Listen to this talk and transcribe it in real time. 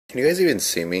Can you guys even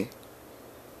see me?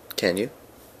 Can you?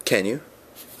 Can you?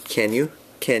 Can you?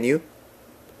 Can you?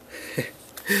 I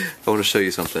want to show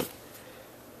you something.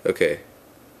 Okay.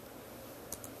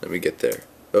 Let me get there.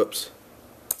 Oops.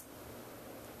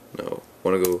 No.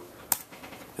 Want to go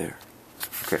there.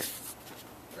 Okay.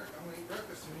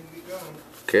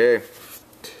 Okay.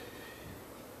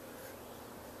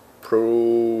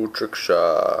 Pro Trick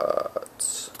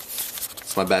Shots.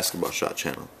 It's my basketball shot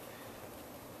channel.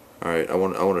 Alright, I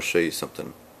want to show you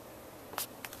something.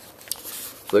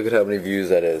 Look at how many views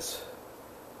that is.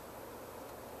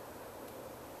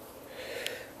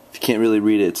 If you can't really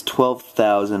read it, it's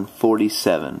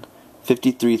 12,047.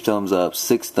 53 thumbs up,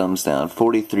 6 thumbs down,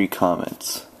 43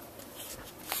 comments.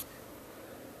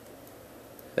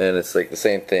 And it's like the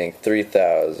same thing,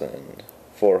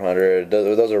 3,400.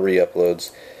 Those are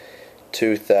re-uploads.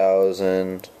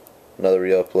 2,000, another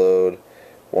re-upload.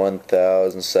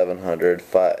 1,700,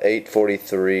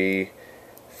 843,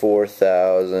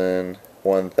 4,000,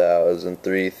 1,000,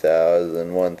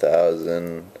 3,000,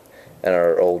 1,000, and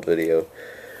our old video.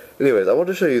 Anyways, I want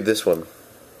to show you this one.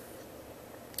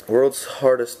 World's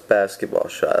Hardest Basketball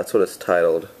Shot. That's what it's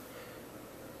titled.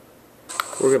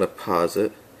 We're going to pause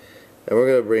it, and we're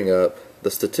going to bring up the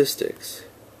statistics.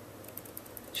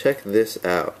 Check this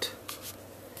out.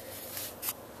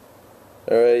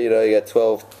 Alright, you know, you got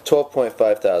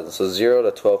 12.5 thousand, so 0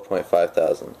 to 12.5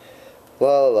 thousand.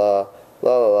 La la la,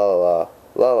 la la la la,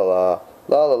 la la la,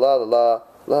 la la la la,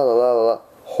 la la la la.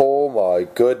 Oh my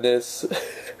goodness.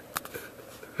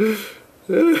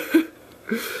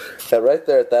 Right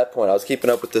there at that point, I was keeping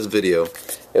up with this video.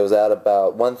 It was at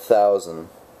about 1,000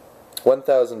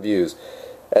 views.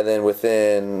 And then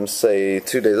within, say,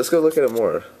 2 days, let's go look at it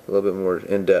more, a little bit more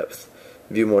in depth.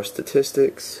 View more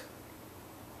statistics.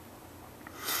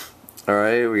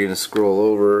 Alright, we're going to scroll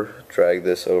over, drag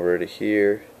this over to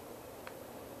here.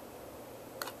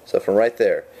 So from right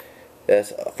there,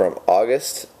 that's from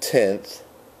August 10th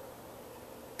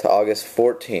to August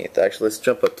 14th. Actually, let's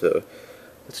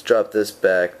drop this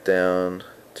back down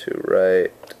to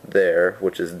right there,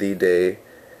 which is the day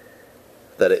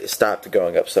that it stopped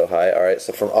going up so high. Alright,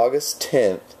 so from August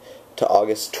 10th to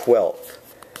August 12th,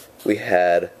 we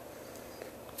had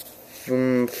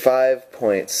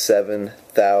 5.7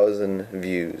 thousand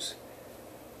views.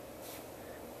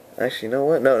 Actually, you know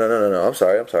what? No. I'm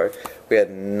sorry. We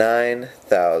had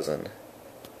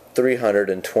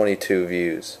 9,322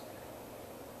 views.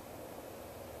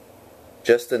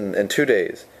 Just in 2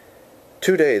 days.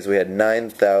 2 days we had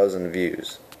 9,000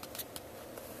 views.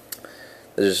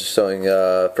 This is showing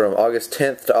from August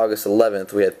 10th to August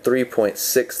 11th we had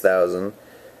 3.6 thousand.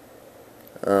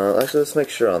 Actually, let's make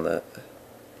sure on that.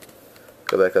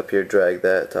 Go back up here, drag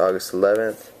that to August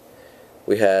 11th.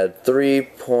 We had about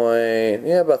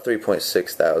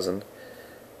 3.6 thousand.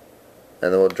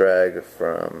 And then we'll drag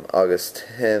from August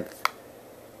 10th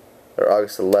or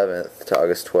August 11th to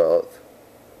August 12th.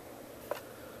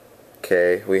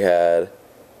 Okay, we had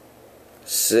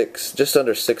just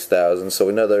under 6,000, so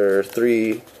another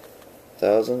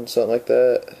 3,000, something like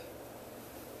that.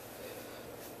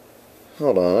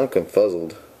 Hold on, I'm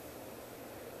confuzzled.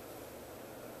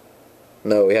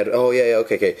 No, we had,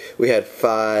 okay. We had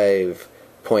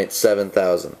 5.7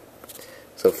 thousand.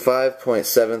 So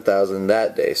 5.7 thousand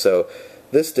that day. So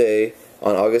this day,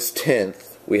 on August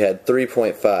 10th, we had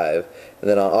 3.5, and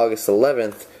then on August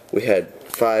 11th, we had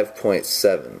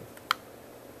 5.7.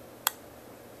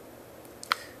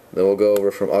 Then we'll go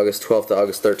over from August 12th to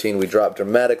August 13th. We dropped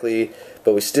dramatically,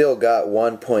 but we still got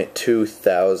 1.2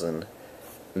 thousand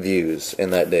views in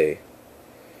that day.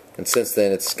 And since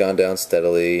then, it's gone down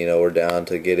steadily. You know, we're down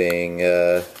to getting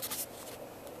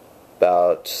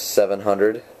about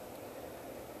 700.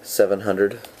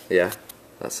 700, yeah,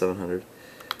 about 700.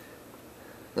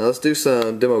 Now let's do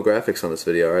some demographics on this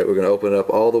video. All right, we're going to open it up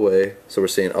all the way, so we're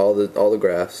seeing all the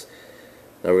graphs.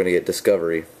 Now we're going to get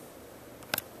discovery.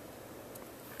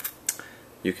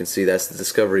 You can see that's the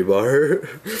discovery bar.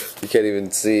 You can't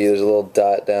even see. There's a little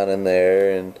dot down in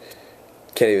there, and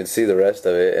can't even see the rest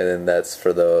of it. And then that's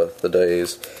for the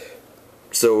days.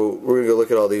 So we're going to go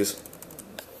look at all these.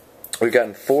 We've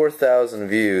gotten 4,000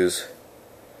 views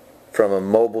from a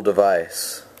mobile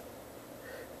device,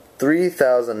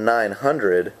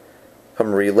 3,900 from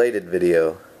a related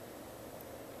video,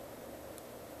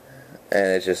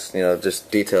 and it just, you know,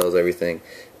 just details everything.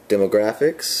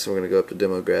 Demographics, we're gonna go up to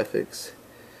demographics.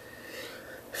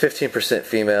 15%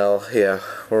 female, yeah,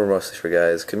 we're mostly for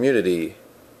guys. Community,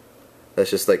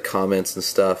 that's just like comments and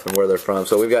stuff and where they're from.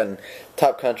 So we've gotten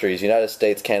top countries: United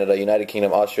States, Canada, United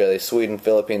Kingdom, Australia, Sweden,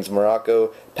 Philippines,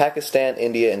 Morocco, Pakistan,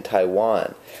 India, and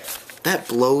Taiwan. That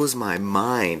blows my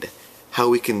mind. how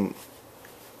we can,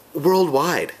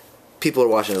 worldwide, people are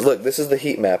watching it. Look, this is the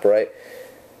heat map, right?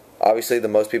 Obviously, the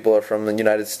most people are from the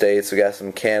United States. We got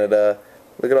some Canada.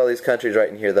 Look at all these countries right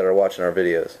in here that are watching our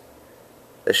videos.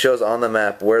 It shows on the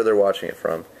map where they're watching it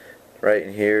from. Right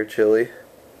in here, Chile.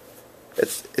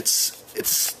 It's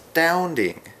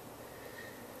astounding.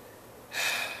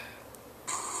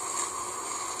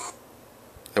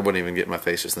 I wouldn't even get in my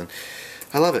face just then.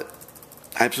 I love it.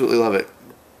 I absolutely love it.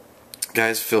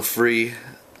 Guys, feel free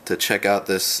to check out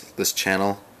this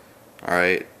channel.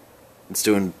 Alright. It's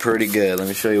doing pretty good. Let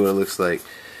me show you what it looks like.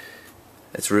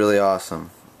 It's really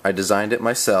awesome. I designed it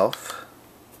myself.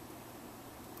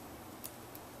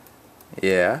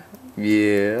 Yeah.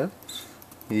 Yeah.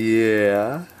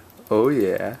 Yeah. Oh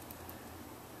yeah.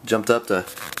 Jumped up to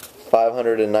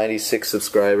 596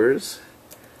 subscribers.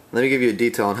 Let me give you a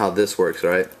detail on how this works,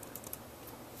 right?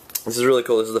 This is really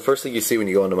cool. This is the first thing you see when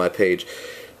you go onto my page.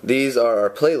 These are our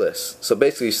playlists. So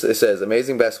basically it says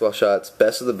amazing basketball shots,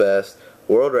 best of the best,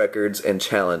 world records, and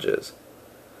challenges.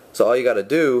 So all you got to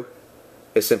do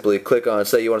is simply click on,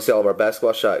 say you want to see all of our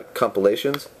basketball shot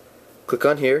compilations, click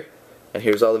on here, and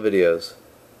here's all the videos.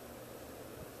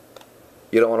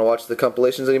 You don't want to watch the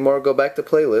compilations anymore, go back to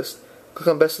playlist, click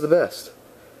on best of the best.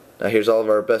 Now here's all of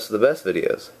our best of the best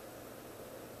videos.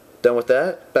 Done with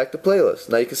that, back to playlist.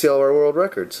 Now you can see all of our world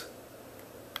records.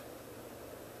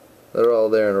 They're all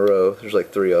there in a row. There's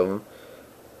like 3 of them.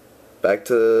 Back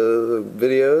to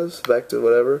videos, back to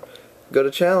whatever. Go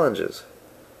to challenges.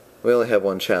 We only have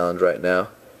one challenge right now.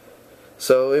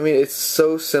 So, I mean, it's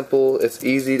so simple. It's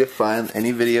easy to find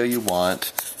any video you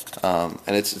want. And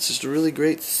it's just a really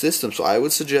great system. So I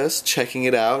would suggest checking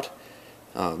it out.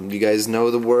 You guys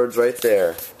know the words right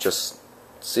there. Just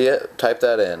see it, type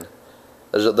that in.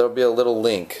 There'll be a little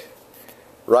link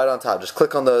right on top. Just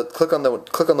click on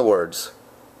the words.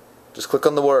 Just click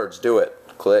on the words. Do it.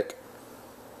 Click.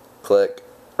 Click.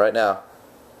 Right now.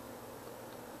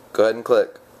 Go ahead and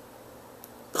click.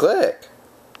 Click.